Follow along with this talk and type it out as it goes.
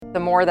The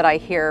more that I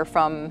hear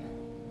from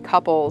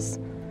couples,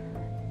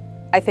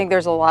 I think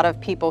there's a lot of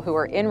people who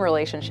are in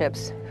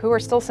relationships who are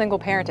still single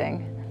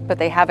parenting, but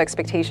they have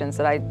expectations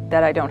that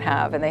I don't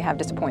have, and they have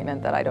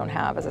disappointment that I don't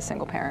have as a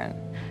single parent.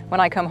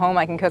 When I come home,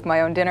 I can cook my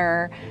own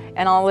dinner,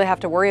 and all I have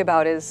to worry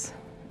about is,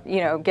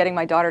 getting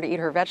my daughter to eat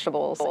her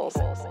vegetables.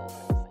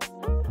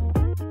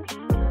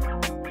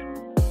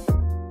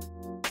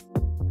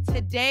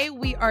 Today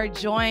we are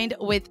joined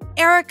with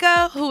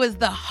Erica, who is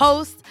the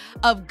host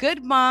of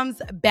Good Moms,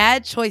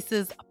 Bad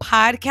Choices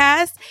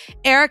podcast.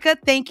 Erica,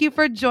 thank you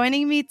for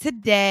joining me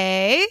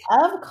today.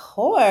 Of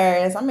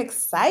course. I'm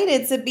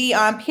excited to be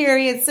on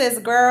Period Sis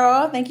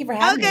Girl. Thank you for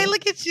having me. Okay,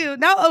 look at you.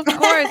 No, of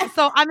course.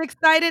 So I'm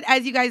excited.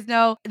 As you guys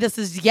know, this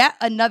is yet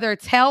another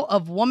tale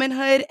of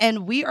womanhood,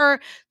 and we are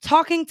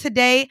talking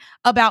today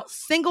about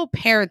single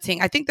parenting.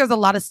 I think there's a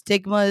lot of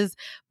stigmas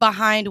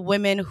behind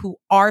women who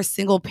are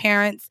single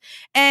parents.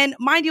 And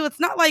mind you, it's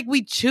not like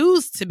we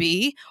choose to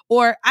be,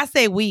 or I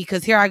say we,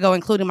 because here I go,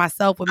 including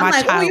myself with my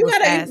child. You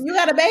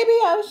got a baby?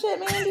 Oh, shit,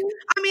 Mandy.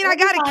 I mean, I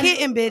got a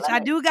kitten, bitch. I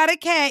do got a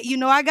cat.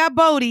 I got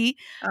Bodie.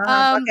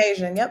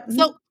 Caucasian, yep.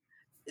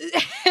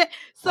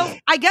 So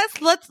I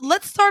guess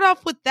let's start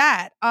off with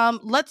that.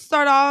 Let's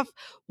start off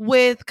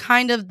with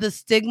kind of the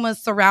stigma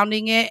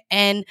surrounding it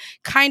and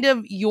kind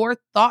of your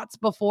thoughts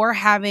before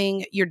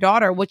having your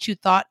daughter, what you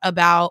thought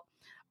about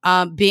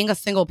being a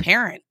single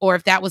parent, or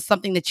if that was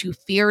something that you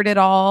feared at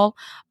all,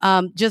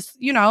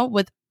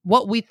 with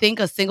what we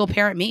think a single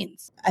parent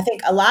means. I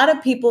think a lot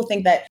of people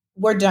think that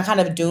we're kind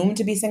of doomed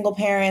to be single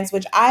parents,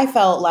 which I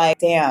felt like,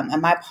 damn,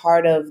 am I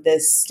part of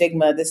this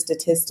stigma, this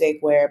statistic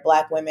where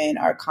Black women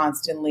are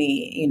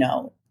constantly,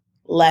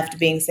 left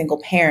being single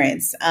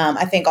parents?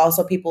 I think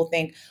also people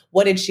think,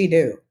 what did she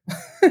do?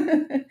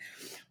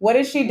 What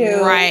did she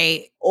do?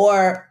 Right.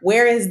 Or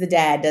where is the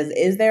dad?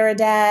 Is there a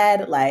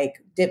dad?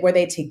 Were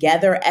they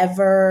together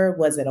ever?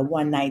 Was it a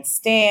one-night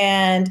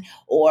stand?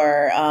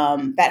 Or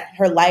that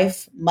her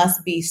life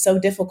must be so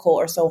difficult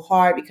or so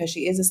hard because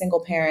she is a single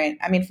parent?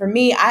 I mean, for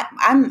me,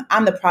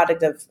 I'm the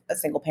product of a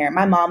single parent.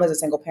 My mom was a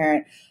single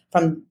parent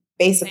from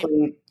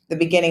basically the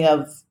beginning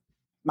of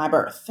my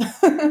birth.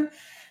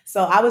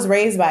 So I was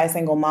raised by a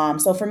single mom.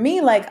 So for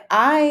me,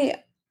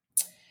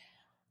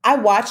 I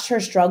watched her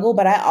struggle,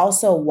 but I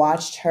also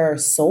watched her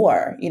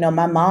soar.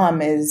 My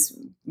mom is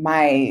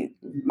my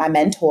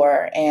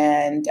mentor,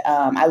 and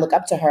I look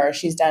up to her.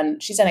 She's done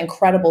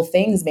incredible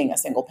things being a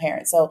single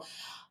parent. So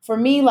for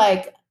me,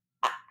 I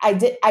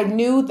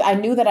knew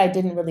that I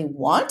didn't really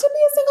want to be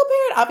a single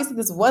parent. Obviously,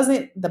 this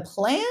wasn't the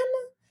plan.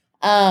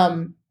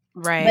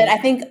 Right. But I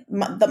think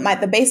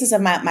the basis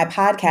of my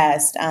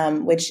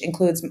podcast, which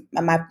includes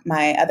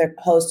my other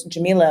host,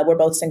 Jamila, we're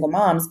both single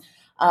moms.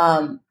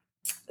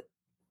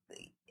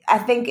 I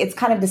think it's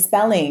kind of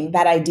dispelling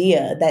that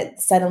idea that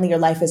suddenly your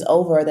life is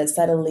over, that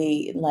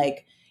suddenly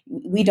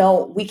we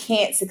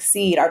can't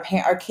succeed.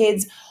 Our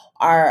kids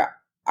are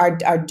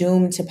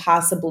doomed to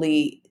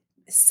possibly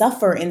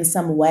suffer in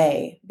some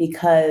way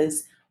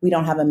because we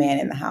don't have a man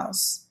in the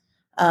house.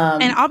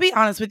 And I'll be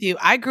honest with you,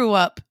 I grew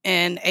up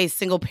in a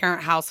single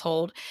parent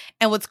household.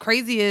 And what's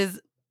crazy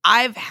is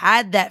I've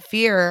had that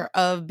fear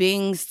of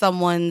being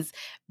someone's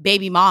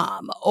baby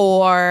mom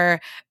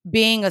or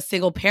being a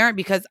single parent,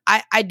 because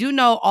I do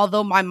know,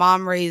 although my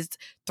mom raised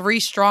 3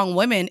 strong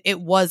women,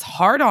 it was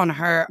hard on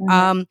her.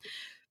 Mm-hmm.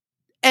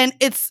 And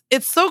it's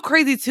so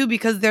crazy too,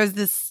 because there's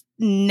this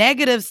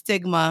negative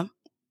stigma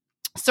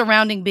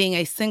surrounding being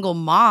a single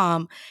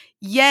mom,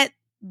 yet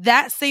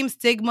that same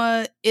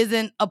stigma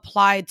isn't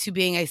applied to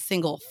being a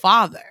single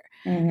father.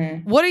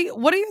 Mm-hmm. What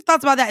are your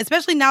thoughts about that?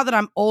 Especially now that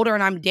I'm older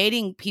and I'm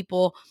dating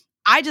people,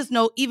 I just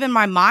know even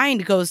my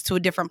mind goes to a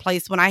different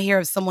place when I hear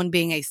of someone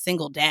being a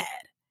single dad.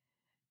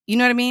 You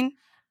know what I mean?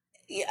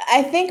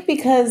 I think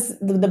because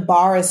the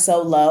bar is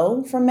so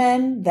low for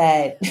men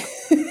that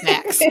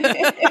Max.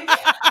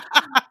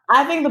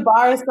 I think the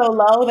bar is so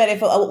low that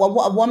if a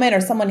woman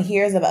or someone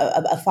hears of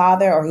a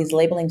father, or he's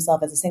labeling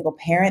himself as a single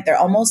parent, they're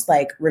almost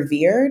like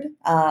revered,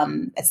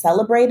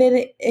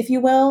 celebrated, if you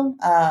will,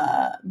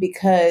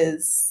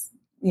 because,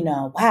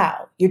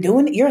 wow,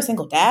 you're a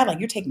single dad,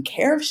 you're taking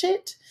care of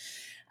shit.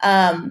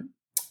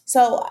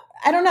 So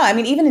I don't know. I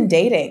mean, even in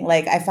dating,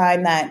 I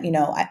find that,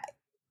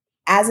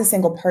 as a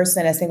single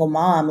person, a single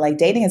mom,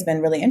 dating has been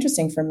really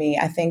interesting for me.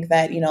 I think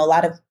that, a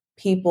lot of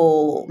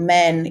people,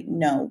 men,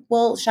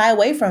 will shy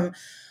away from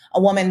a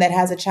woman that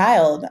has a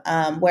child.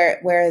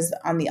 Whereas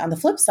on the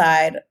flip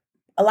side,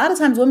 a lot of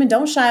times women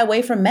don't shy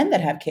away from men that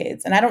have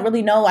kids. And I don't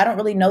really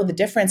know the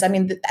difference. I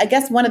mean, I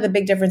guess one of the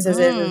big differences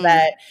is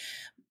that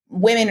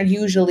women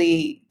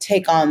usually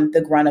take on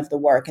the grunt of the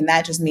work. And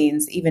that just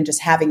means even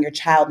just having your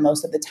child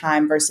most of the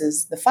time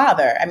versus the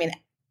father. I mean,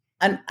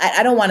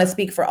 I don't want to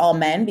speak for all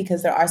men,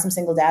 because there are some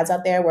single dads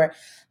out there where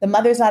the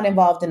mother's not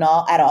involved at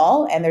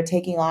all. And they're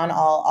taking on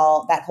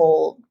all that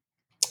whole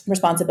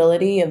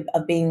responsibility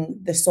of being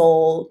the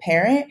sole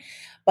parent.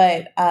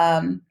 But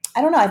I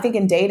don't know. I think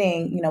in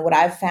dating, what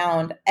I've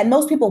found, and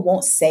most people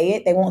won't say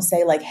it. They won't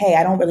say hey,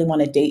 I don't really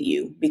want to date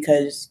you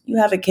because you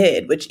have a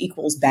kid, which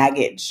equals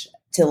baggage.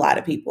 to a lot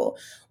of people.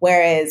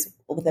 Whereas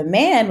with a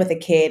man with a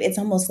kid, it's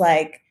almost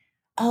like,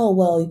 oh,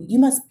 well, you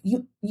must be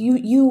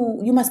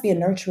a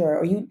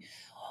nurturer,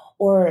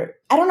 or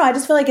I don't know. I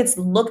just feel like it's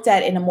looked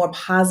at in a more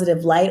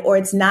positive light, or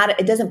it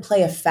doesn't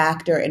play a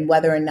factor in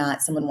whether or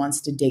not someone wants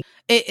to date.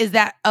 Is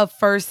that a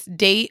first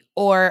date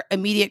or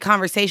immediate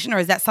conversation, or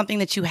is that something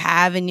that you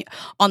have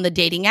on the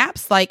dating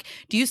apps? Like,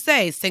 do you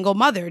say single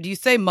mother? Do you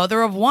say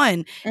mother of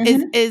one?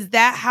 Is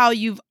that how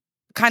you've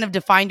kind of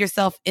defined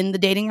yourself in the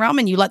dating realm,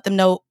 and you let them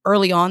know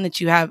early on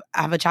that you have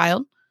a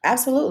child?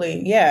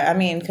 Absolutely. Yeah. I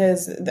mean,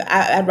 because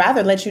I'd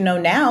rather let you know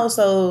now.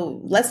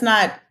 So let's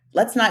not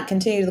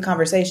continue the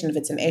conversation if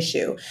it's an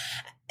issue.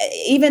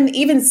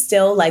 Even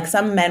still, like,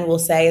 some men will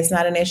say it's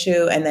not an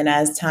issue, and then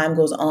as time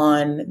goes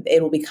on,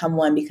 it will become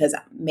one because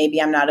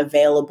maybe I'm not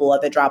available at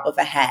the drop of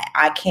a hat.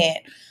 I can't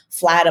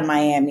fly to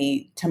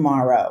Miami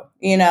tomorrow,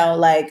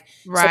 like,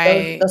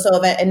 right.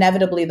 So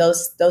inevitably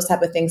those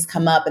type of things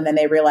come up, and then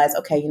they realize,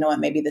 okay, you know what,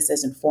 maybe this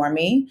isn't for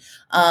me.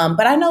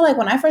 But I know, like,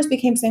 when I first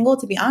became single,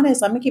 to be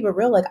honest, I'm gonna keep it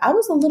real. Like, I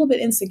was a little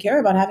bit insecure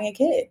about having a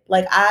kid.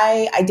 Like,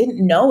 I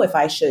didn't know if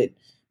I should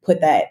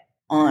put that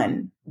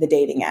on the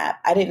dating app.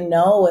 I didn't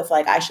know if,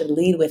 like, I should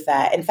lead with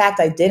that. In fact,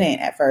 I didn't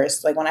at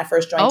first. Like, when I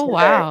first joined Tinder,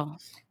 wow.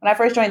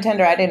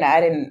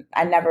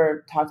 I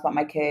never talked about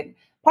my kid.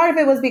 Part of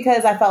it was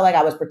because I felt like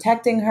I was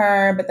protecting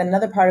her, but then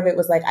another part of it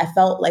was like I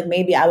felt like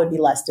maybe I would be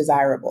less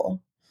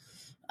desirable.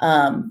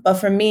 But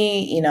for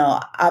me,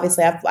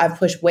 obviously I've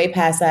pushed way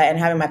past that, and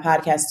having my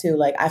podcast too.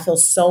 Like,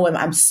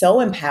 I'm so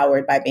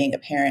empowered by being a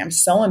parent. I'm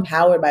so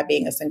empowered by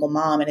being a single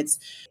mom, and it's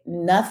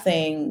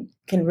nothing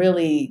can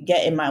really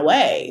get in my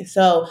way.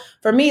 So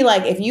for me,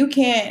 like, if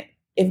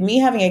me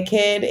having a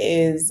kid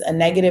is a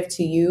negative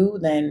to you,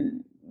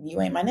 then you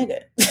ain't my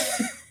nigga.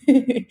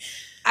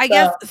 I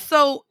guess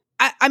so.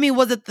 I mean,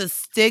 was it the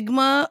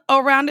stigma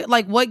around it?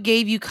 Like, what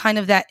gave you kind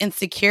of that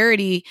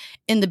insecurity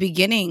in the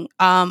beginning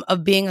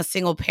of being a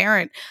single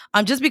parent?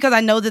 Just because I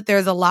know that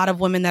there's a lot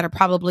of women that are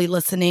probably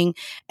listening,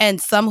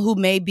 and some who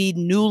may be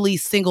newly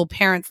single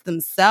parents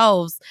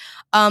themselves.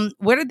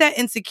 Where did that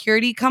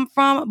insecurity come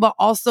from? But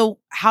also,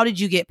 how did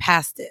you get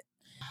past it?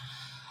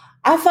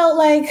 I felt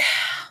like,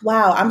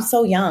 wow, I'm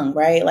so young,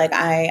 right? Like,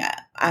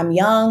 I'm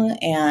young,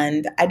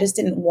 and I just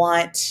didn't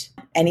want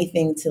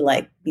anything to,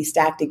 like, be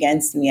stacked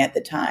against me at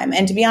the time.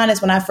 And to be honest,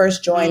 when I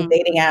first joined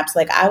dating apps,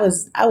 like, I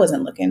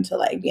wasn't looking to,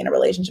 like, be in a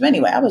relationship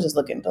anyway. I was just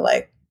looking to,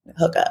 like,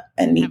 hook up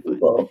and meet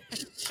people.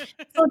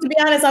 So to be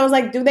honest, I was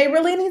like, do they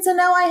really need to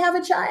know I have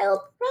a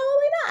child?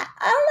 Probably not.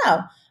 I don't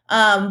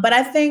know. But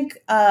I think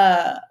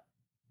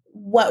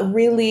what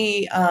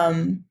really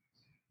kind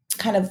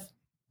of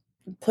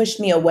pushed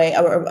me away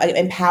or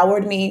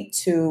empowered me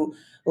to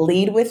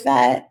lead with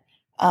that,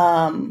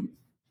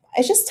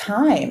 it's just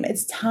time.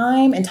 It's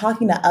time, and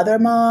talking to other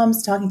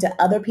moms, talking to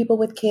other people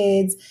with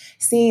kids,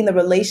 seeing the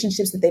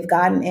relationships that they've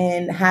gotten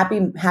in,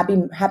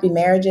 happy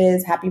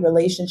marriages, happy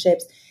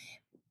relationships,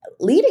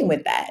 leading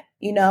with that,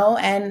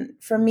 and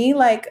for me,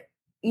 like,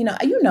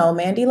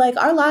 Mandy, like,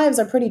 our lives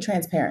are pretty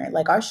transparent.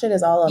 Like, our shit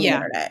is all on the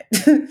internet.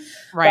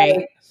 Right.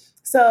 Like,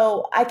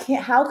 so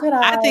how could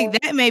I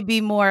think that may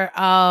be more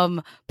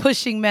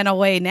pushing men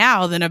away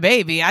now than a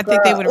baby. I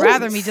think they would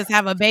rather me just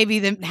have a baby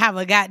than have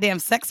a goddamn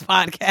sex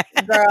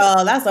podcast.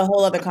 Girl, that's a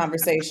whole other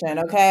conversation,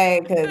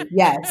 okay? Because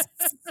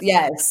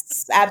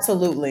yes,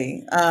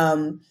 absolutely.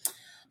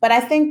 But I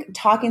think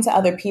talking to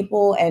other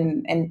people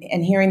and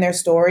hearing their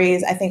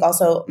stories, I think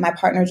also my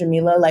partner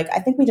Jamila, like, I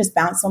think we just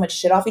bounce so much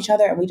shit off each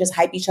other, and we just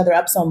hype each other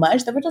up so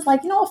much that we're just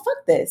like,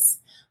 fuck this.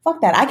 Fuck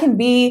that. I can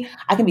be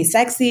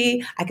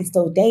sexy. I can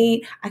still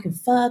date. I can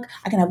fuck.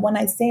 I can have one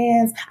night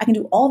stands. I can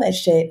do all that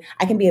shit.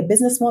 I can be a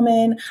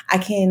businesswoman. I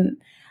can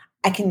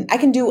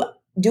do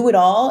it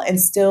all and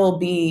still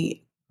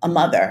be a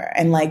mother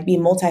and, like, be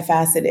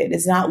multifaceted.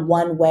 It's not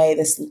one way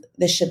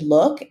this should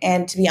look.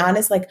 And to be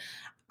honest, like,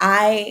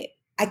 I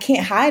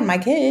can't hide my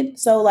kid.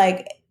 So,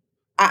 like,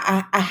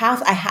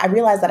 I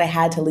realized that I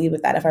had to lead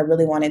with that if I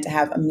really wanted to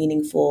have a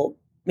meaningful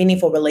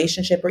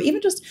relationship, or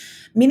even just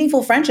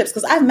meaningful friendships.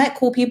 Because I've met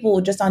cool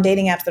people just on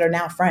dating apps that are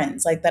now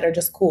friends, like, that are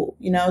just cool,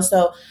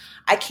 So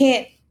I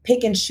can't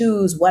pick and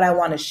choose what I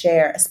want to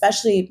share,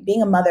 especially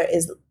being a mother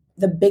is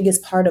the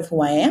biggest part of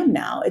who I am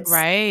now.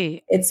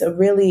 It's a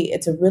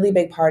really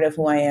big part of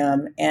who I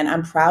am. And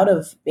I'm proud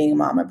of being a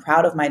mom. I'm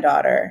proud of my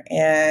daughter.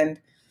 And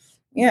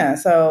yeah,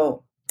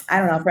 so I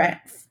don't know, Brent,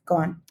 go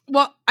on.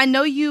 Well, I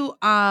know you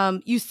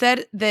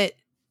said that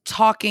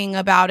talking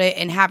about it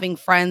and having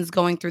friends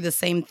going through the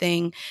same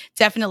thing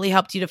definitely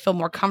helped you to feel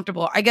more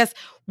comfortable. I guess,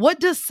 what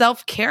does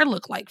self-care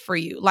look like for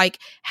you? Like,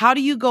 how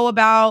do you go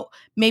about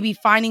maybe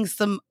finding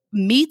some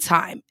me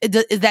time?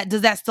 Does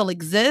that still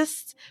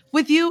exist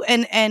with you?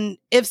 And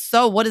if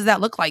so, what does that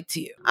look like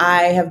to you?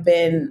 I have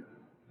been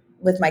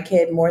with my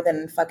kid more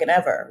than fucking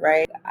ever,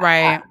 right?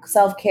 Right.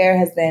 Self-care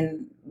has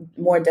been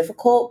more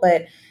difficult,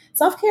 but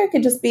self-care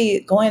could just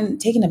be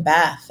taking a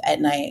bath at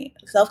night.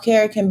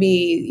 Self-care can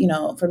be,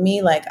 for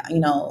me, like,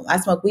 I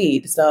smoke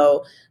weed.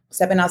 So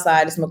stepping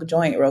outside to smoke a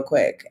joint real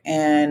quick,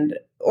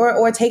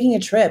 or taking a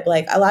trip.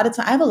 Like, a lot of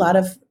time, I have a lot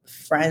of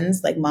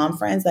friends, like mom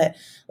friends that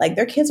like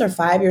their kids are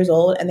 5 years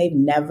old and they've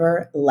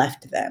never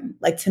left them.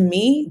 Like to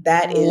me,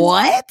 that is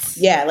what?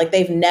 Yeah, like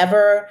they've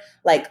never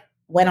like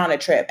went on a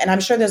trip. And I'm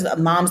sure there's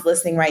moms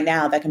listening right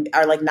now that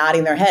are like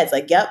nodding their heads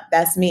like, yep,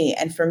 that's me.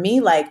 And for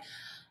me, like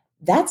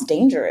that's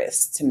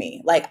dangerous to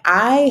me. Like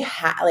I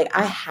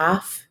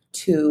have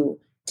to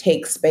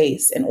take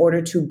space in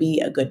order to be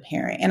a good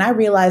parent. And I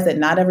realize that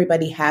not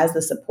everybody has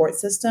the support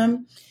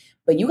system,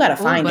 but you got to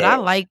find it. But I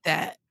like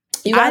that.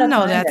 You I gotta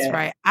know find that's it.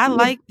 right. I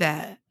like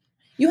that.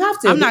 You have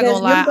to. I'm not because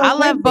gonna lie. you'll go I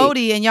left crazy.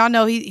 Bodie, and y'all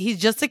know he's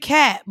just a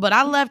cat. But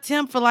I left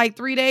him for like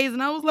 3 days,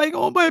 and I was like,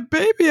 "Oh my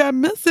baby, I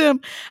miss him."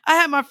 I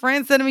had my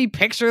friends sending me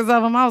pictures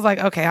of him. I was like,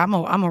 "Okay, I'm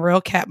a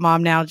real cat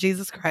mom now."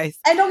 Jesus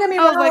Christ! And don't get me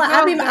I was wrong, like,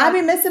 I "Oh,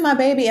 be missing my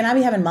baby and I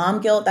be having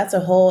mom guilt. That's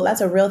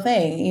a real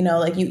thing. You know,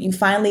 like you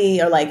finally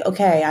are like,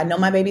 okay, I know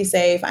my baby's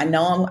safe. I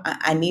know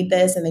I need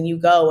this. And then you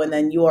go and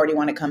then you already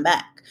want to come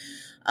back.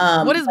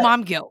 What is But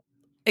mom guilt?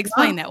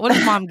 Explain that. What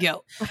is mom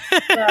guilt?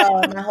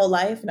 girl, my whole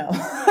life, no.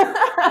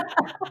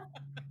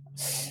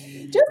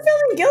 Just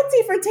feeling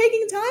guilty for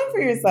taking time for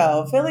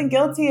yourself, feeling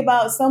guilty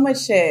about so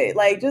much shit,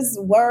 like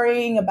just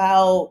worrying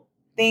about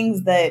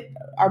things that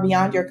are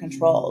beyond your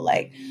control.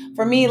 Like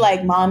for me,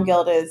 like mom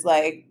guilt is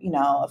like, you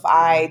know, if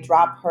I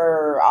drop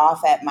her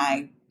off at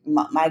my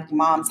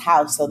mom's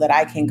house so that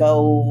I can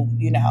go,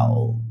 you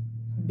know,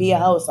 be a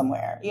hoe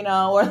somewhere, you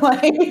know, or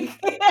like,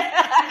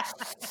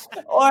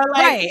 or like,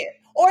 Right.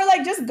 or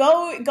like just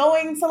going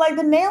to like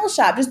the nail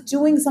shop, just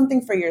doing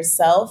something for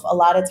yourself. A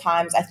lot of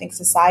times I think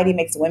society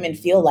makes women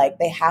feel like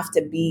they have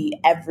to be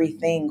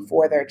everything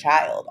for their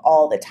child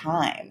all the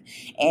time.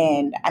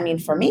 And I mean,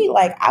 for me,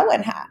 like I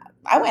went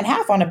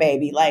half on a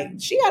baby. Like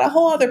she got a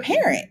whole other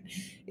parent,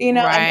 you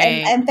know,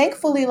 Right. and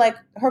thankfully like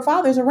her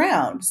father's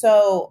around.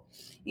 So,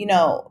 you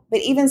know,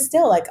 but even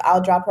still, like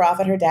I'll drop her off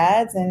at her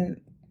dad's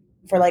and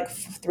for like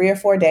 3 or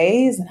 4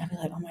 days. And I'd be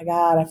like, oh my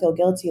God, I feel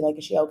guilty. Like,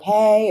 is she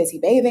okay? Is he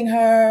bathing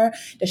her?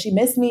 Does she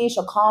miss me?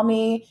 She'll call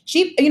me.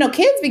 She, you know,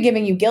 kids be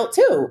giving you guilt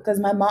too. Cause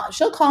my mom,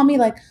 she'll call me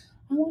like,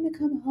 I want to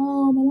come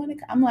home.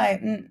 I'm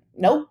like,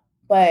 nope.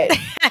 But,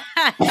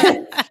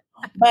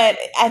 but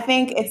I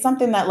think it's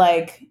something that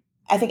like,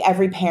 I think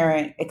every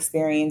parent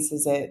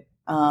experiences it.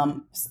 I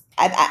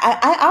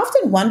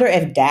often wonder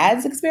if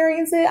dads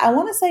experience it. I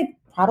want to say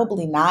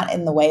probably not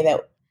in the way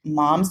that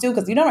moms do,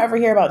 because you don't ever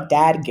hear about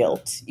dad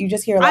guilt. You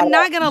just hear a lot. I'm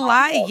not gonna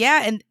lie, guilt.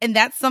 yeah, and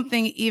that's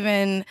something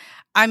even.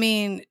 I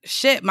mean,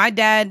 shit, my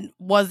dad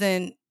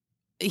wasn't.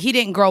 He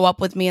didn't grow up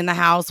with me in the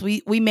house.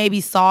 We maybe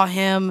saw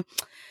him,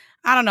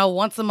 I don't know,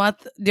 once a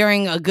month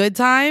during a good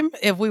time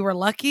if we were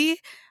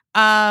lucky.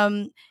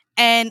 And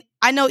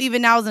I know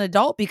even now as an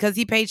adult, because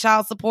he paid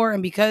child support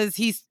and because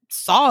he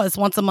saw us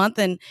once a month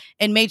and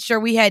made sure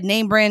we had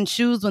name brand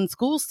shoes when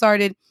school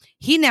started,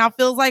 he now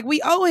feels like we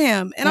owe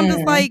him. And I'm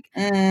just like,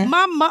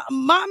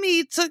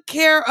 mommy took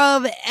care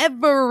of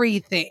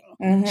everything.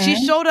 She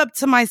showed up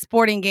to my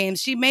sporting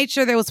games. She made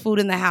sure there was food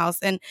in the house.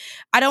 And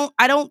I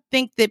don't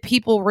think that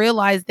people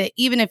realize that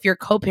even if you're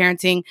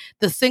co-parenting,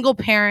 the single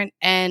parent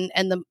and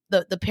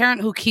the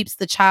parent who keeps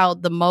the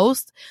child the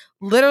most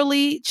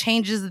literally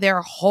changes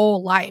their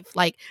whole life.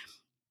 Like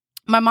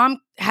my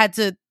mom had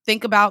to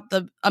think about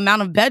the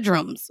amount of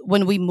bedrooms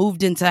when we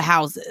moved into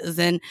houses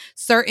and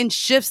certain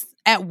shifts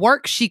at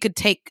work she could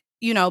take,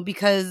 you know,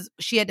 because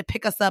she had to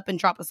pick us up and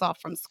drop us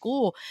off from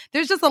school.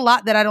 There's just a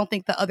lot that I don't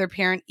think the other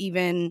parent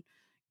even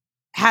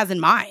has in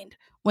mind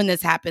when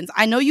this happens.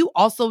 I know you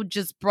also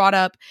just brought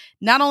up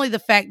not only the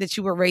fact that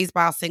you were raised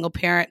by a single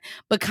parent,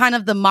 but kind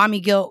of the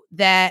mommy guilt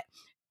that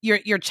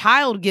your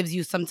child gives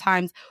you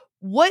sometimes.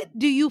 What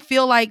do you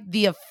feel like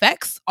the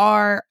effects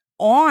are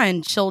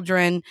on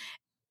children,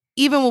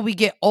 even when we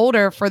get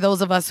older, for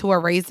those of us who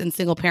are raised in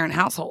single parent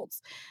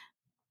households?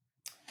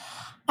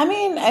 I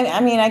mean,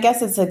 I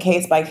guess it's a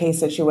case by case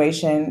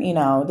situation, you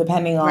know,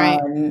 depending Right.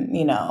 on,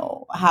 you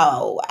know,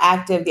 how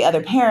active the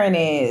other parent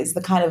is,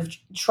 the kind of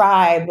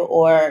tribe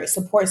or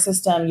support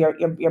system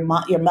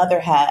your mother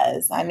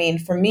has. I mean,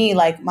 for me,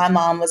 like my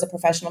mom was a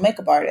professional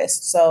makeup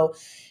artist, so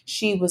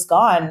she was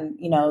gone,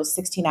 you know,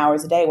 16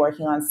 hours a day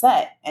working on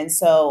set, and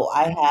so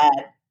I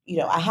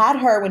had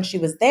her when she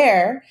was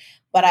there.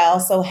 But I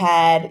also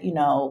had, you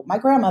know, my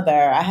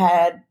grandmother. I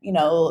had, you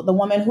know, the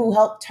woman who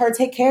helped her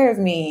take care of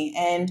me,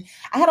 and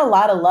I had a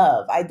lot of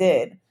love. I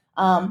did,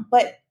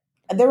 but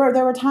there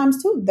were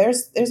times too.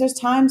 There's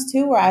times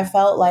too where I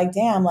felt like,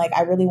 damn, like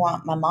I really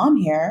want my mom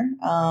here,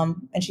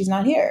 and she's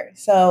not here.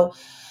 So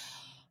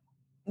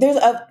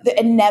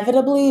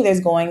inevitably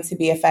there's going to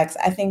be effects.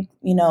 I think,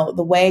 you know,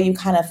 the way you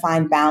kind of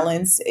find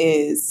balance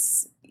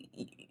is.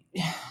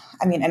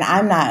 I mean, and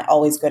I'm not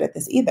always good at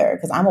this either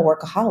because I'm a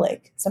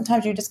workaholic.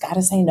 Sometimes you just got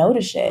to say no to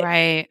shit.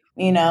 Right.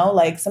 You know,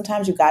 like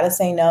sometimes you got to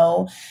say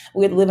no.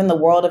 We live in the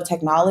world of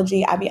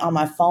technology. I be on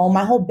my phone.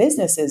 My whole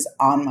business is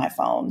on my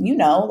phone. You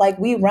know, like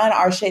we run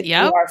our shit through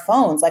Yep. our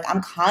phones. Like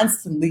I'm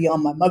constantly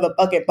on my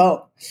motherfucking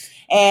phone.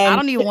 I And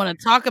don't even want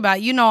to talk about,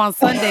 on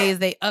Sundays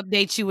they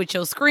update you with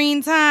your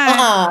screen time.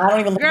 I don't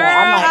even look Girl, at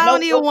that. I'm like, I nope,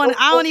 don't even nope, want nope,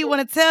 I don't nope, even nope.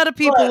 want to tell the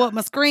people Look, what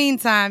my screen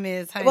time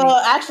is, honey. well,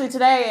 actually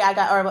today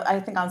or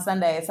I think on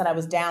Sunday it said I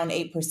was down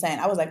 8%.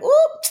 I was like,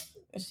 oop,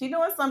 is she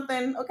doing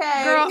something?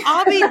 Okay. Girl,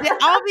 I'll be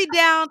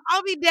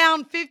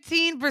down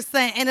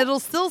 15% and it'll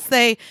still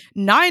say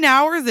 9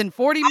 hours and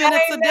 40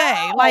 minutes a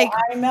day. Like,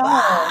 I know.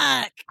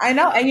 fuck. I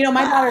know. And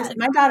Fuck.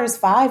 my daughter's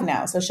 5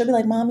 now. So she'll be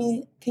like,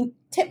 "Mommy, can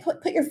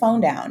put your phone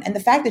down." And the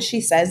fact that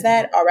she says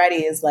that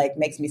already is like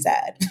makes me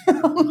sad.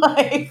 I'm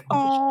like,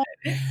 Oh.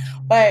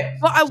 but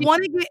Well, I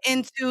want to get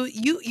into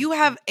you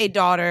have a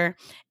daughter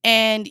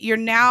and you're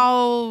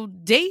now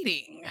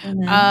dating.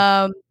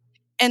 mhm.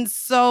 And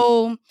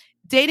so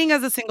dating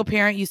as a single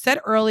parent, you said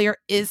earlier,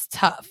 is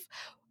tough.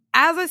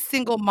 As a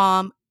single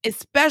mom,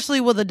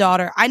 especially with a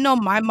daughter, I know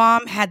my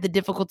mom had the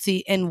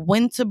difficulty in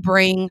when to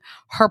bring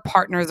her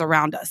partners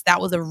around us. That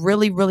was a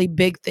really, really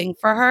big thing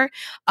for her.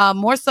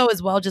 More so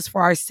as well, just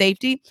for our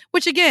safety,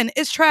 which again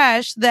is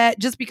trash that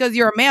just because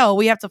you're a male,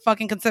 we have to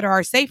fucking consider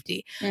our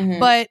safety. Mhm.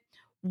 But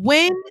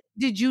when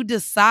did you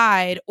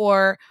decide,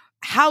 or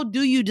how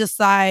do you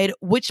decide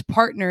which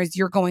partners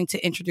you're going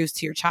to introduce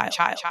to your child?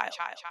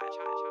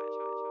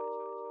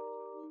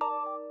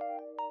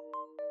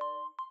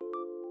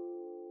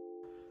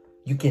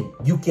 You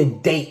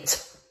can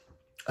date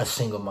a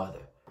single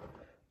mother,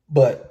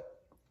 but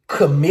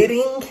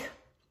committing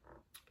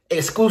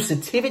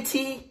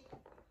exclusivity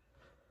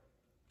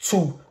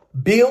to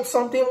build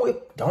something with,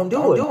 don't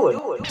do it.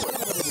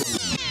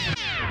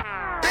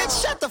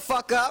 Bitch, shut the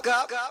fuck up.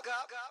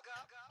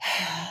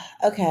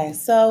 Okay,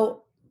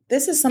 so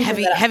this is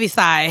something Heavy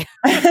sigh.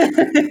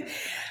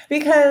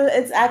 because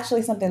it's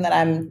actually something that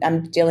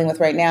I'm dealing with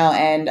right now,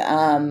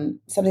 and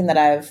something that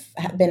I've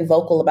been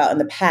vocal about in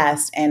the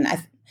past. And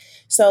I've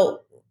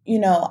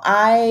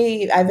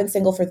been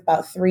single for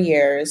about 3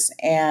 years,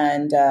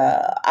 and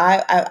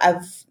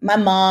I've my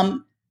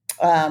mom.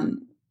 I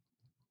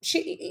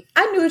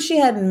knew she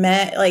had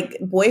met like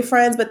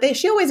boyfriends, but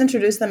she always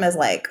introduced them as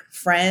like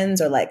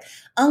friends or like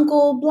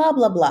uncle blah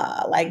blah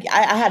blah. Like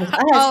I had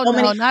Oh so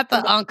no, many, not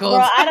the girl,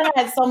 uncles. I done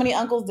had so many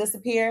uncles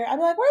disappear. I'd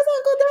be like, where's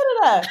Uncle da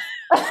da da?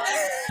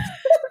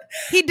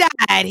 He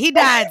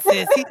died,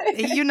 sis. He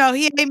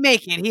ain't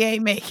make it. He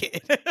ain't make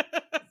it.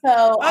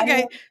 So I Okay.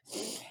 mean,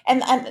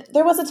 and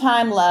there was a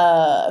time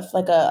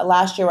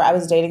last year where I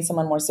was dating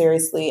someone more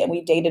seriously, and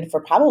we dated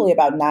for probably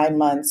about 9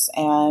 months.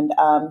 And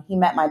he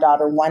met my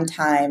daughter one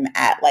time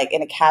at like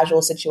in a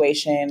casual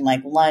situation,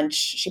 like lunch.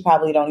 She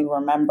probably don't even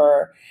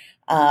remember.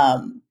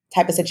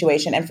 Type of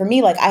situation. And for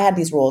me, like I had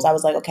these rules. I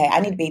was like, okay, I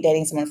need to be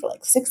dating someone for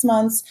like 6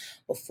 months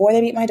before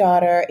they meet my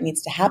daughter. It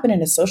needs to happen in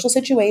a social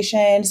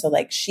situation. So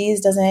like she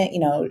doesn't,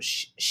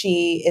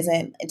 she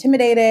isn't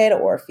intimidated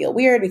or feel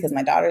weird because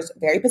my daughter's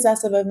very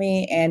possessive of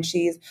me. And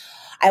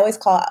I always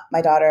call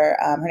my daughter,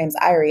 her name's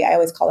Irie. I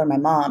always call her my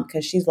mom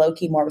because she's low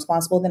key more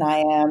responsible than I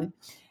am.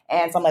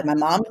 And so I'm like, my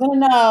mom's going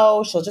to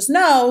know, she'll just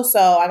know.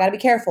 So I got to be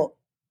careful.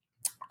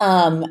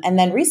 And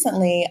then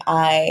recently,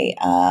 I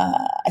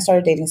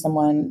started dating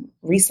someone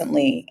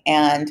recently,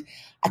 and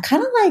I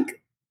kind of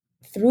like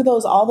threw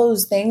all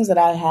those things that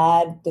I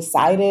had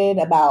decided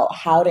about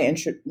how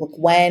to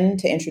when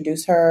to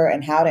introduce her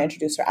and how to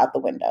introduce her out the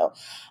window.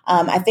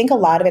 I think a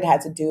lot of it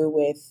had to do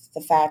with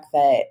the fact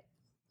that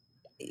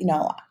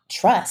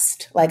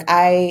trust. Like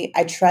I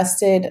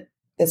trusted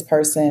this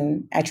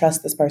person. I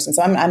trust this person.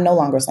 So I'm no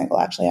longer single.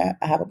 Actually, I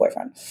have a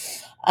boyfriend.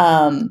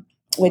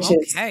 Which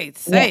is say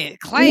it,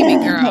 claim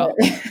it, girl.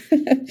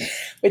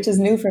 Which is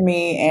new for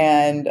me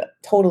and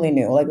totally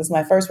new. Like this is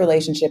my first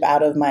relationship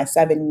out of my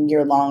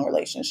 7-year long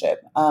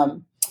relationship.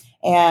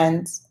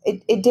 And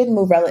it did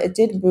move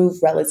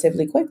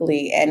relatively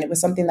quickly, and it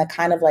was something that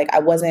kind of like I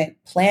wasn't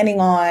planning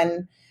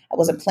on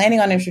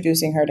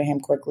introducing her to him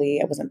quickly.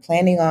 I wasn't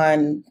planning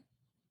on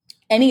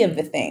any of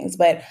the things,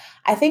 but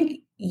I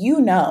think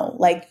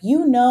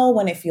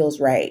when it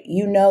feels right.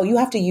 You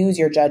have to use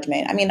your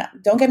judgment. I mean,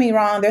 don't get me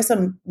wrong. There's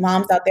some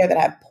moms out there that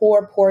have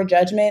poor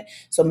judgment.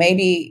 So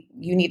maybe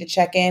you need to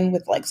check in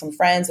with like some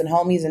friends and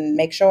homies and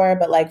make sure.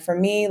 But like for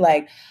me,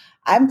 like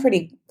I'm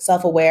pretty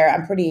self-aware.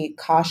 I'm pretty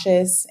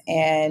cautious.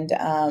 And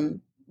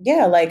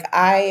like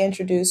I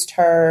introduced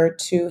her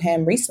to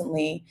him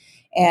recently.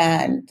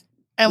 And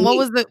what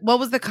was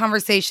the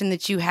conversation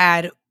that you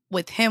had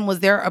with him?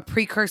 Was there a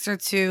precursor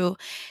to,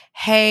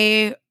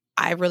 hey,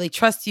 I really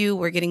trust you,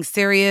 we're getting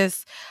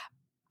serious,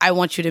 I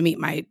want you to meet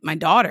my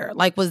daughter?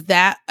 Like,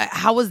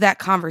 how was that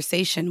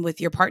conversation with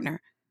your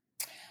partner?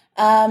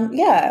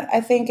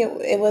 I think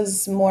it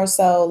was more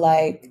so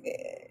like,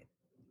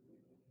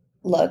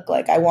 look,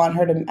 like I want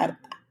her to,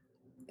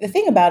 the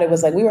thing about it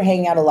was like we were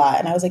hanging out a lot,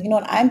 and I was like, you know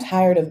what, I'm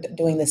tired of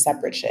doing this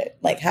separate shit,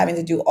 like having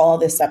to do all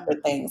this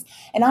separate things.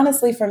 And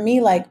honestly, for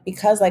me, like,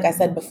 because like I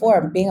said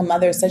before, being a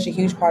mother is such a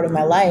huge part of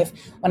my life.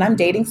 When I'm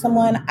dating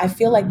someone, I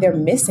feel like they're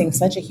missing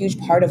such a huge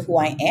part of who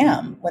I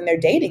am when they're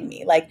dating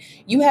me. Like,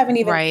 you haven't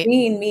even Right.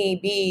 seen me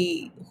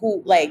be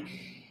who, like,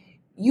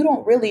 you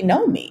don't really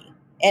know me.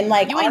 And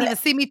like, You ain't even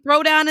see me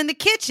throw down in the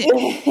kitchen.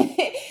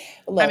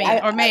 Look, I mean,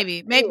 or maybe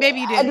you did. do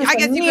I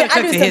guess some you mean-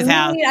 could have cooked at his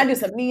house. I do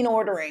some mean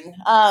ordering.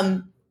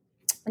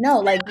 No,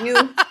 like you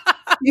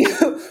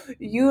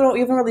don't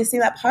even really see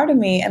that part of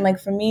me. And like,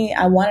 for me,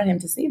 I wanted him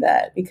to see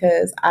that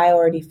because I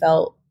already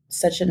felt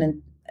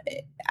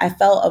I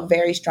felt a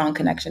very strong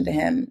connection to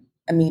him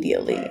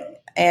immediately.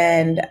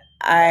 And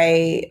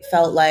I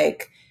felt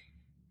like,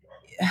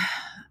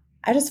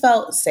 I just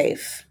felt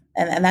safe.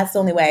 And that's the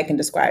only way I can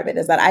describe it,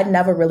 is that I'd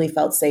never really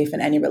felt safe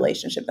in any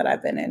relationship that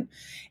I've been in.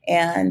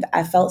 And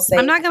I felt safe.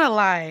 I'm not going to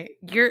lie.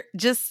 You're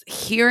just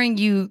hearing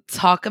you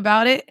talk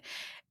about it.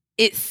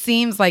 It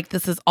seems like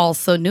this is all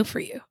so new for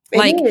you. It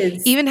Like,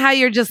 is. even how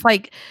you're just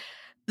like,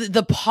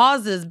 the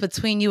pauses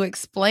between you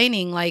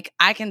explaining, like,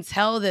 I can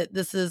tell that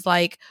this is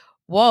like,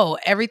 whoa,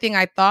 everything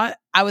I thought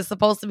I was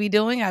supposed to be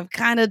doing, I've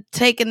kind of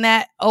taken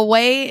that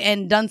away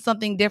and done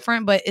something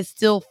different, but it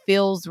still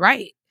feels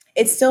right.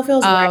 It still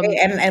feels right.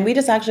 And we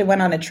just actually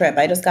went on a trip.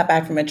 I just got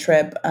back from a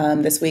trip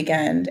this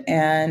weekend,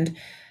 and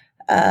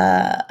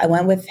I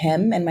went with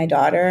him and my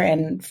daughter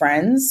and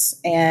friends.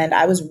 And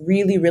I was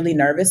really, really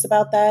nervous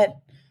about that.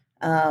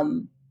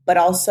 But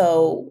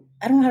also,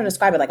 I don't know how to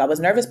describe it. Like, I was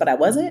nervous, but I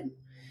wasn't.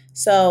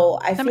 So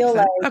I feel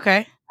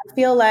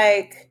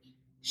like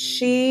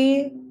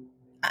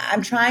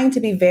I'm trying to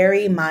be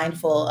very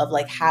mindful of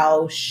like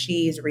how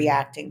she's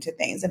reacting to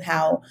things and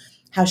how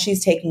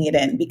she's taking it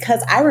in,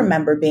 because I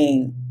remember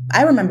being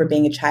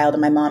a child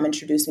and my mom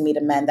introducing me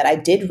to men that I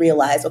did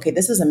realize, okay,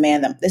 this is a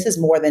man, that this is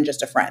more than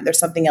just a friend. There's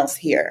something else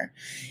here.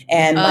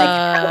 And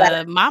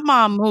like, my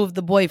mom moved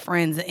the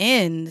boyfriends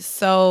in.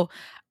 So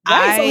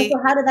right. So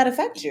how did that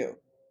affect you?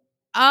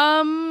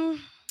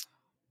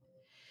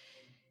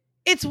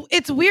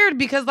 It's weird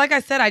because, like I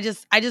said, I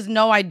just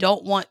know I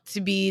don't want to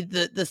be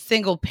the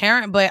single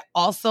parent, but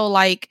also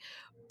like,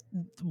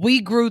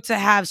 we grew to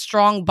have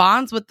strong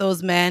bonds with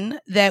those men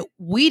that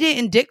we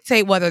didn't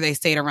dictate whether they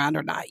stayed around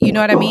or not. You know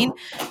what I mean?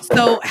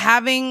 So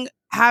having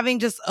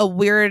just a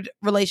weird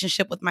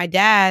relationship with my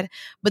dad,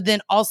 but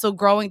then also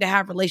growing to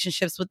have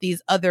relationships with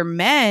these other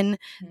men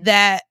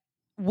that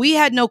we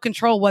had no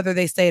control whether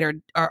they stayed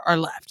or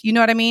left. You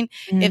know what I mean?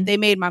 Mm-hmm. If they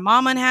made my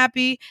mom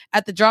unhappy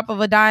at the drop of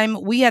a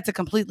dime, we had to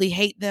completely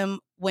hate them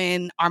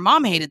when our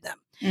mom hated them.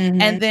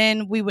 Mm-hmm. And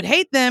then we would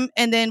hate them,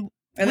 and then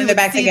they're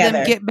back together.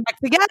 Them get back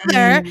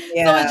together.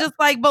 Yeah. So it's just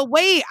like, but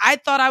wait, I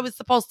thought I was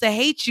supposed to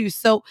hate you.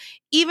 So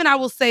even I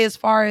will say, as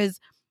far as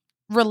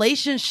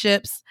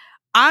relationships,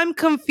 I'm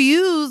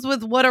confused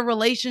with what a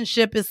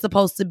relationship is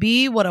supposed to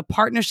be, what a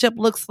partnership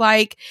looks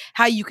like,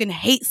 how you can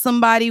hate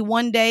somebody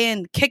one day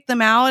and kick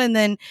them out and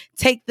then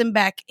take them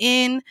back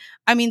in.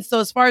 I mean, so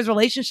as far as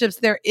relationships,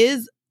 there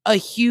is a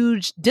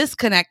huge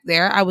disconnect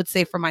there, I would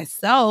say, for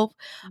myself.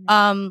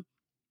 Mm-hmm.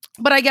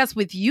 But I guess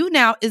with you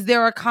now, is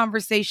there a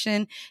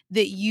conversation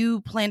that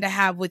you plan to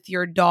have with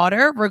your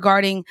daughter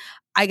regarding,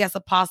 I guess,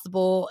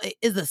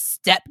 is a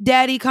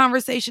stepdaddy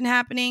conversation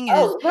happening?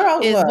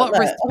 What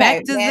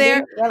respect is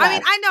there? Relax. I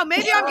mean, I know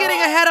maybe I'm getting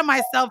ahead of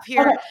myself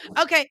here.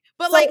 Okay.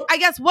 But so, like, I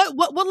guess what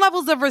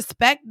levels of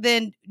respect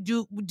then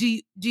do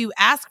you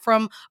ask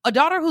from a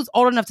daughter who's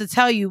old enough to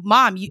tell you,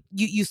 Mom,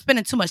 you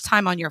spending too much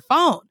time on your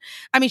phone?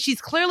 I mean,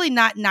 she's clearly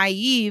not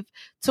naive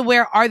to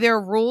where, are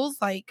there rules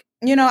like,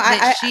 you know,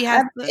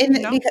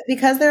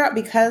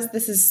 because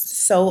this is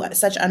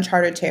such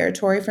uncharted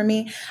territory for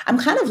me, I'm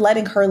kind of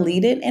letting her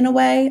lead it in a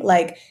way.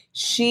 Like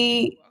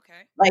she,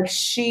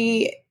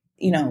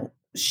 you know,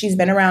 she's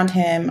been around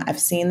him. I've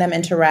seen them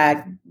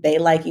interact. They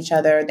like each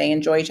other. They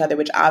enjoy each other,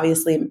 which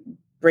obviously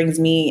brings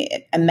me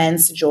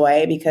immense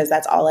joy because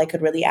that's all I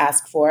could really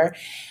ask for.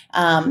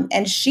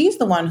 And she's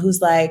the one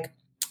who's like,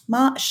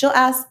 Mom, she'll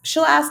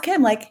ask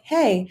him like,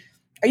 hey,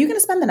 are you going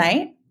to spend the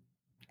night?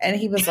 And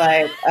he was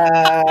like,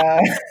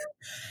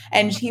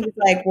 and he was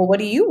like, well, what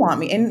do you want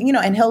me? And, you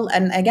know,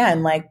 and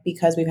again, like,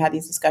 because we've had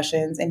these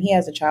discussions and he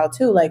has a child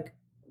too, like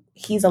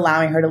he's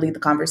allowing her to lead the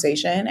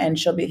conversation, and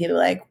he'll be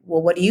like,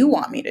 well, what do you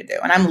want me to do?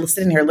 And I'm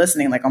sitting here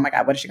listening like, oh my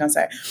God, what is she going to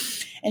say?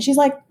 And she's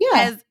like,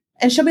 yeah.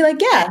 And she'll be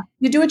like, yeah,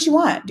 you do what you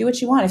want. Do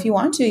what you want. If you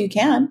want to, you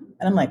can.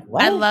 And I'm like,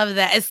 what? I love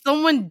that. As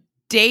someone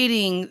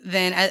dating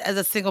then as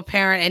a single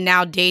parent and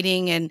now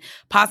dating and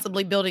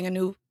possibly building a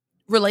new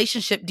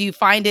relationship, do you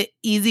find it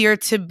easier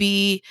to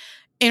be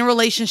in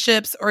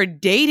relationships or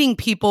dating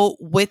people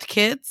with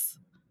kids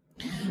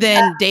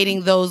than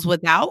dating those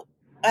without?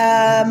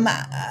 I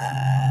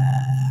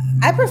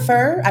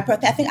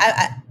think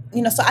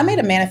you know, so I made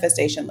a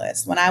manifestation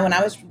list when I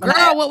was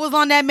what was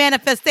on that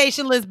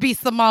manifestation list? B.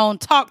 Simone,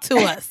 talk to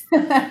us.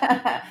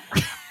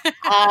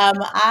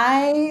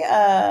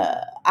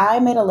 I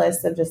made a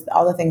list of just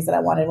all the things that I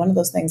wanted. One of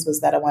those things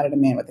was that I wanted a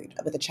man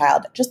with a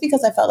child, just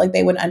because I felt like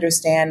they would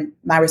understand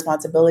my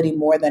responsibility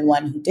more than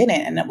one who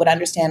didn't, and would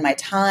understand my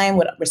time,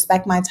 would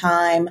respect my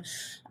time.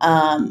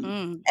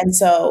 And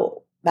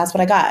so that's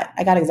what I got.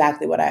 I got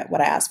exactly what I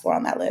asked for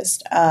on that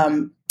list.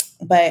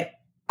 But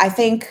I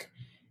think,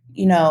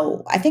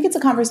 I think it's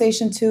a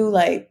conversation too,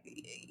 like,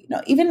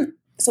 even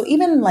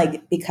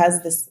like,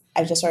 because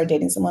I just started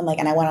dating someone, like,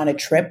 and I went on a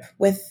trip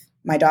with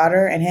my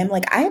daughter and him,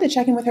 like, I had to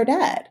check in with her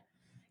dad.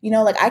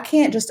 Like, I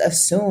can't just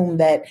assume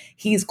that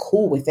he's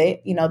cool with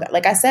it. That,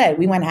 like I said,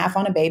 we went half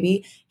on a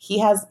baby. He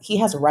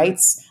has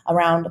rights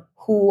around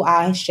who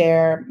I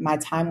share my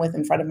time with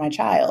in front of my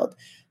child.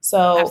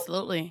 So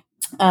absolutely.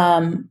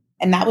 And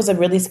that was a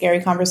really scary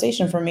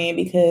conversation for me,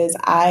 because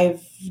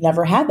I've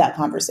never had that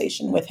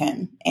conversation with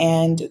him.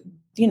 And,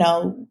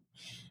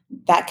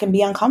 that can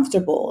be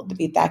uncomfortable.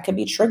 That could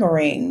be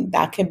triggering.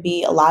 That could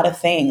be a lot of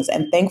things.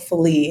 And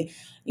thankfully,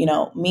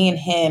 me and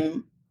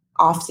him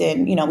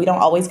often, we don't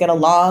always get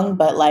along,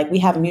 but like, we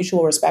have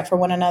mutual respect for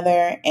one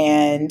another.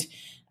 And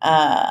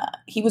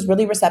he was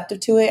really receptive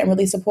to it and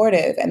really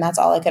supportive. And that's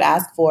all I could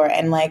ask for.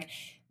 And like,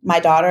 my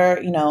daughter,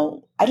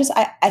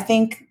 I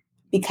think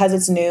because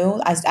it's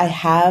new, I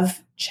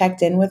have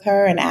checked in with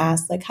her and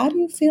asked, like, how do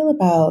you feel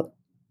about,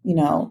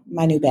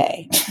 my new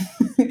bae?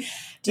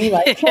 Do you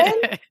like him?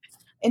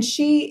 And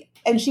she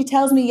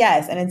tells me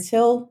yes. And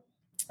until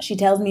she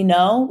tells me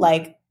no,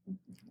 like,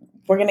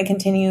 we're going to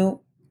continue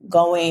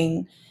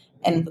going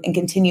and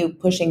continue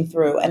pushing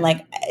through. And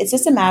like, it's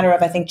just a matter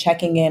of, I think,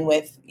 checking in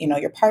with,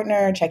 your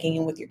partner, checking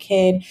in with your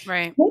kid.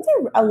 Right. Kids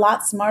are a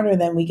lot smarter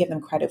than we give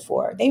them credit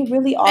for. They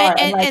really are.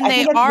 And like,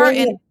 they are.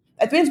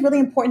 I think it's really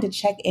important to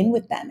check in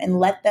with them and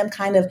let them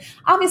kind of,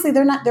 obviously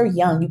they're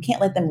young. You can't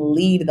let them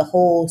lead the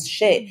whole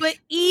shit. But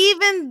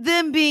even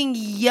them being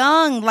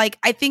young, like,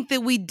 I think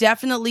that we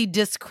definitely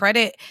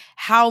discredit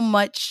how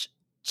much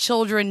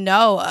children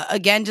know.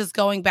 Again, just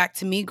going back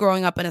to me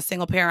growing up in a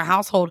single parent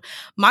household,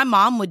 my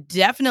mom would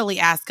definitely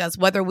ask us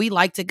whether we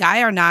liked a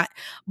guy or not,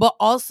 but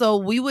also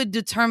we would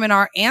determine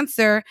our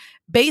answer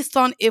based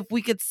on if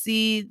we could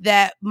see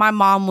that my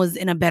mom was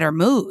in a better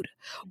mood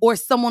or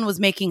someone was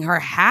making her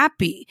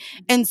happy.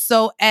 And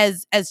so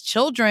as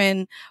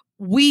children,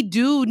 we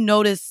do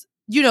notice,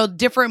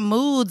 different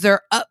moods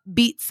or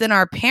upbeats in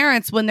our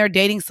parents when they're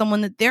dating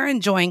someone that they're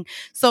enjoying.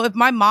 So if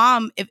my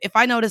mom, if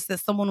I noticed that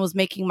someone was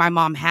making my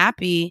mom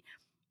happy,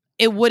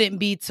 it wouldn't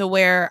be to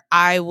where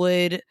I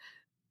would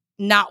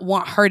not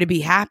want her to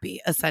be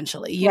happy,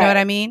 essentially. You know what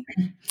I mean?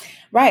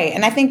 Right.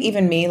 And I think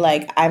even me,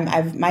 like,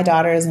 my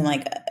daughter is in,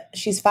 like,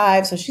 she's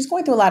 5, so she's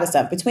going through a lot of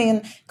stuff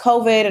between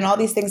COVID and all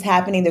these things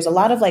happening. There's a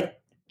lot of like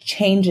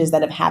changes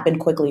that have happened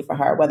quickly for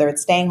her, whether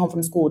it's staying home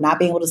from school, not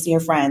being able to see her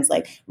friends,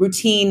 like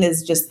routine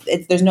is just,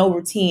 there's no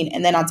routine.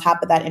 And then on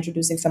top of that,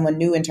 introducing someone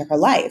new into her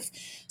life.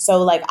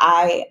 So like,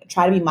 I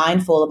try to be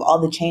mindful of all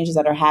the changes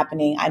that are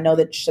happening. I know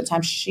that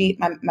sometimes she's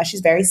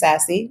very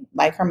sassy,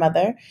 like her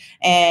mother.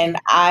 And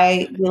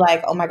I be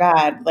like, oh my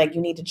God, like,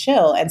 you need to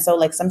chill. And so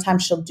like,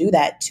 sometimes she'll do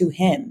that to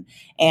him.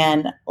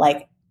 And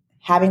like,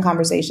 having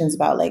conversations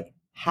about like,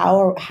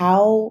 how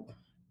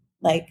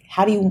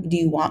do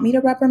you want me to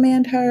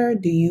reprimand her?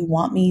 Do you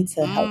want me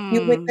to help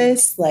you with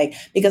this? Like,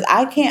 because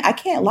I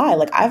can't lie.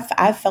 Like,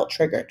 I've felt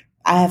triggered.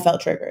 I have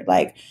felt triggered,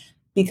 like,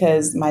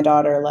 because my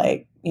daughter,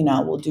 like,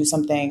 will do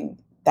something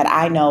that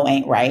I know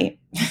ain't right.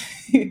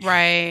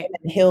 Right.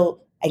 And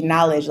he'll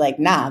acknowledge like,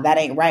 nah, that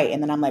ain't right.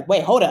 And then I'm like,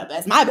 wait, hold up.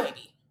 That's my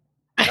baby.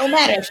 It don't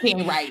matter if she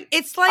ain't right.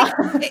 It's like,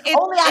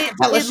 only I can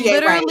tell her she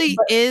ain't right. It literally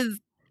is.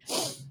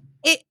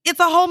 It's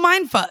a whole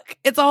mind fuck.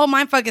 It's a whole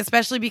mind fuck,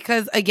 especially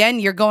because,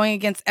 again, you're going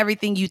against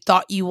everything you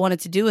thought you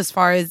wanted to do as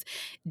far as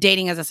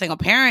dating as a single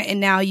parent. And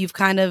now you've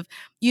kind of,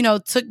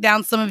 took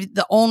down some of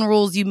the own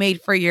rules you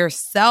made for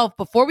yourself.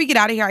 Before we get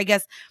out of here, I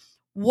guess,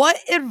 what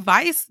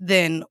advice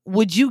then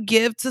would you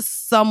give to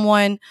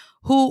someone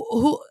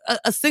who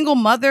a single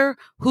mother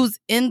who's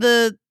in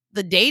the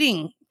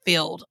dating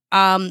field?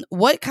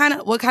 What kind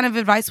of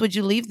advice would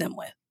you leave them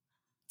with?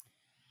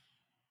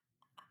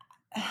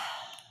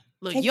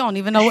 Look, you don't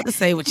even know what to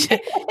say with you.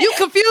 You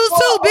confused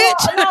too,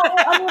 bitch. No,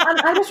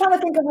 I'm just trying to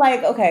think of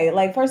like, okay,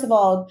 like, first of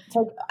all,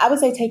 I would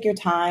say take your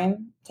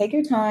time. Take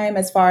your time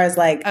as far as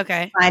like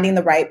finding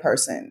the right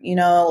person.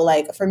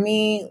 Like for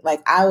me,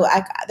 like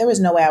I there was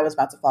no way I was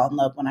about to fall in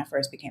love when I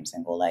first became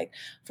single. Like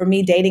for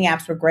me, dating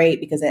apps were great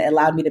because it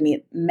allowed me to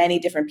meet many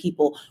different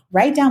people.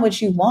 Write down what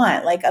you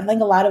want. Like I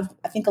think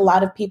a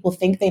lot of people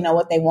think they know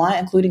what they want,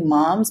 including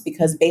moms,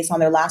 because based on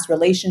their last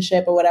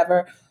relationship or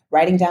whatever,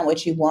 writing down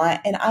what you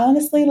want. And I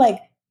honestly, like,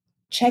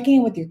 checking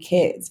in with your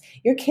kids.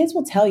 Your kids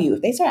will tell you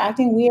if they start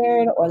acting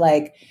weird, or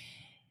like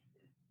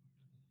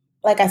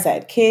I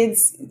said,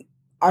 kids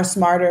are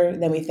smarter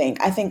than we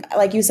think. I think,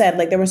 like you said,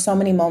 like there were so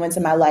many moments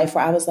in my life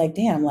where I was like,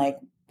 damn, like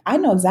I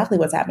know exactly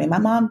what's happening. My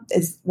mom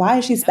why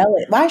is she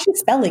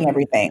spelling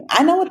everything?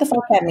 I know what the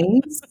fuck that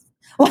means.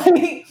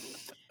 Like,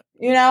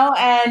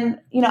 And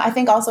I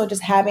think also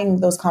just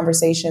having those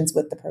conversations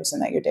with the person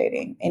that you're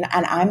dating, and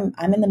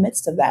I'm in the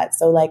midst of that.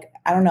 So like,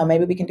 I don't know,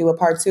 maybe we can do a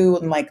part 2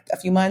 in like a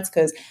few months,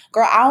 because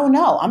girl, I don't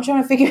know, I'm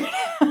trying to figure it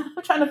out.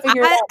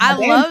 I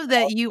love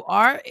that you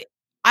are.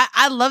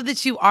 I love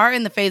that you are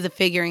in the phase of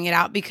figuring it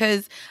out,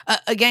 because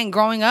again,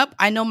 growing up,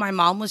 I know my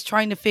mom was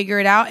trying to figure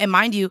it out. And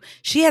mind you,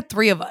 she had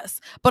 3 of us,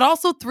 but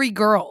also 3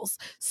 girls.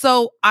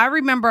 So I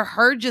remember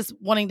her just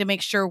wanting to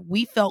make sure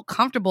we felt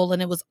comfortable.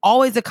 And it was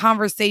always a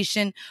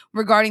conversation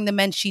regarding the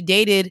men she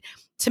dated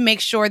to make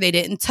sure they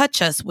didn't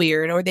touch us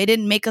weird, or they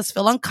didn't make us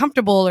feel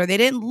uncomfortable, or they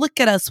didn't look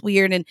at us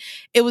weird. And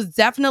it was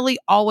definitely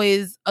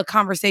always a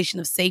conversation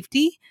of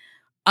safety.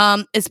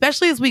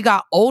 Especially as we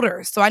got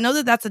older. So I know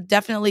that that's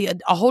definitely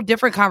a whole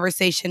different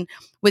conversation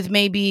with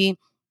maybe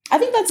I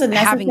think that's a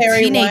necessary having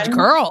teenage one.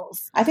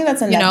 girls. I think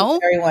that's a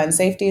necessary one.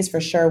 Safety is for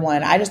sure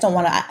one. I just don't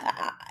want to,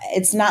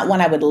 it's not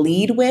one I would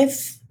lead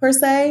with per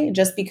se,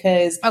 just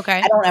because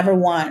I don't ever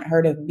want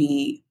her to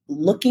be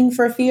looking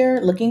for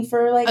fear, looking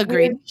for like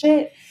weird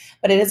shit.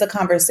 But it is a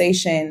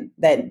conversation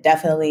that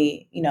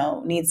definitely,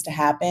 needs to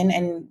happen.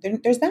 And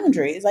there's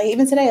boundaries. Like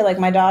even today, like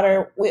my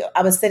daughter,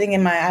 I was sitting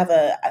in I have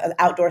an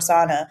outdoor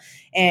sauna,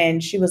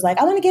 and she was like,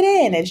 I want to get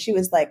in. And she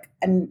was like,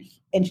 and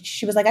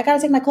she was like, I got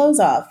to take my clothes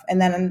off. And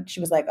then she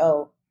was like,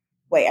 oh,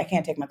 wait, I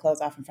can't take my clothes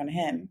off in front of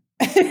him.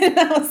 And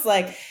I was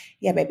like,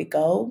 yeah, baby,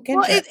 go get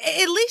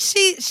at least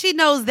she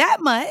knows that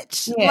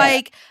much. Yeah.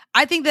 Like,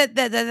 I think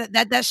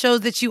that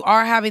shows that you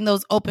are having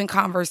those open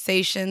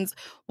conversations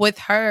with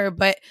her.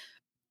 But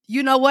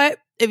you know what?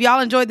 If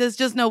y'all enjoyed this,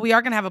 just know we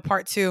are going to have a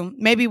part 2.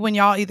 Maybe when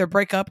y'all either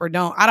break up or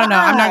don't. I don't know.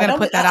 I'm not going to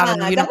put that out in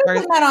the universe. Don't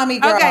put that on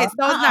me, girl. Okay, so it's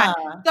not.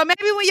 So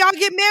maybe when y'all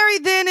get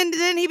married and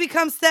then he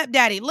becomes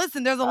stepdaddy.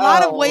 Listen, there's a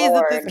lot of ways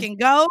that this can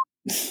go.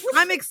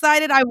 I'm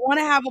excited. I want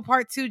to have a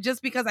part 2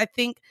 just because I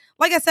think,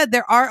 like I said,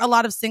 there are a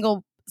lot of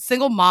single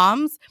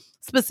moms,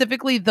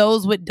 specifically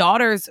those with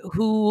daughters,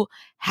 who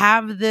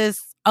have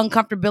this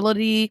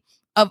uncomfortability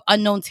of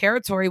unknown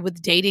territory with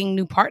dating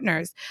new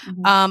partners.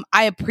 Mm-hmm.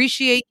 I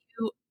appreciate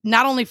you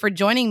not only for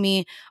joining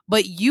me,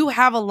 but you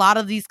have a lot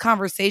of these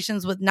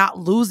conversations with not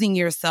losing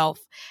yourself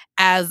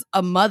as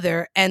a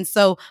mother. And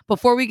so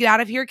before we get out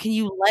of here, can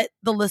you let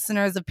the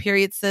listeners of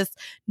Period Sis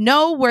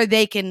know where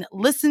they can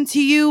listen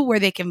to you, where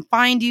they can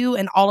find you,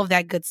 and all of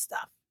that good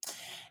stuff?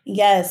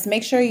 Yes,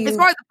 make sure you... As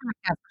far as the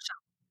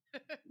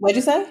podcast, what'd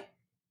you say?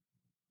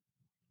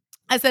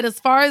 I said, as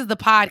far as the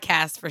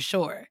podcast, for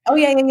sure. Oh,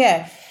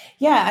 yeah.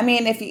 Yeah, I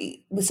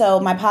mean, so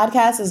my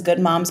podcast is Good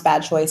Moms,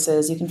 Bad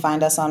Choices. You can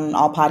find us on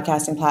all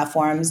podcasting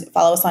platforms.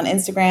 Follow us on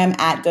Instagram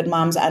at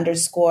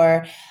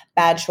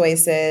goodmoms_bad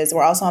choices.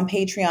 We're also on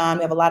Patreon.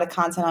 We have a lot of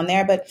content on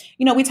there. But,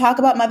 we talk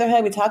about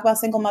motherhood. We talk about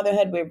single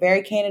motherhood. We're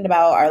very candid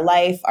about our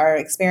life, our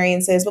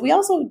experiences. But we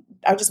also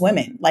are just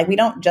women. Like, we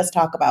don't just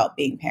talk about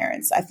being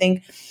parents. I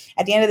think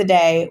at the end of the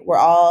day, we're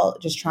all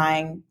just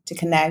trying to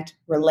connect,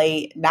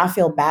 relate, not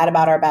feel bad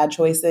about our bad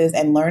choices,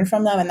 and learn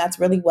from them. And that's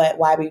really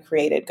why we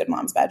created Good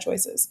Moms, Bad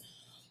Choices.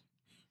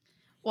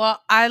 Well,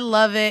 I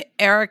love it,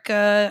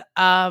 Erica.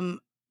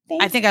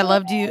 I think I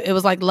loved you. It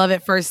was like love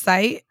at first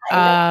sight.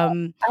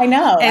 I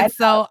know. And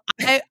so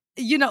I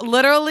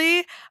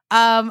literally,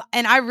 and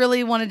I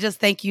really want to just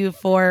thank you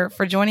for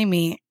joining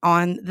me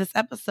on this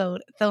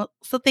episode. So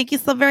thank you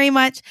so very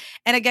much.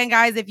 And again,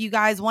 guys, if you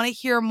guys want to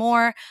hear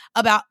more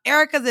about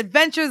Erica's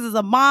adventures as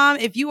a mom,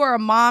 if you are a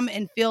mom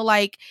and feel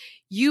like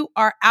you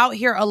are out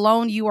here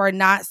alone, you are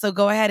not. So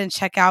go ahead and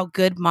check out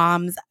Good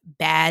Moms,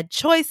 Bad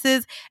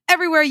Choices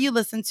everywhere you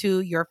listen to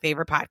your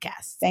favorite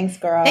podcasts. Thanks,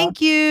 girl.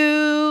 Thank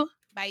you.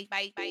 Bye.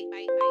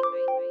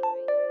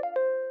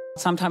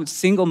 Sometimes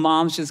single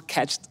moms just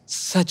catch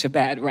such a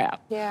bad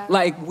rap. Yeah.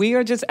 Like, we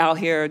are just out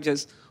here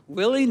just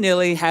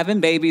willy-nilly having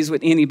babies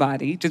with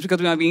anybody just because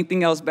we don't have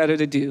anything else better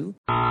to do.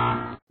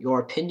 Your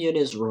opinion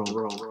is wrong.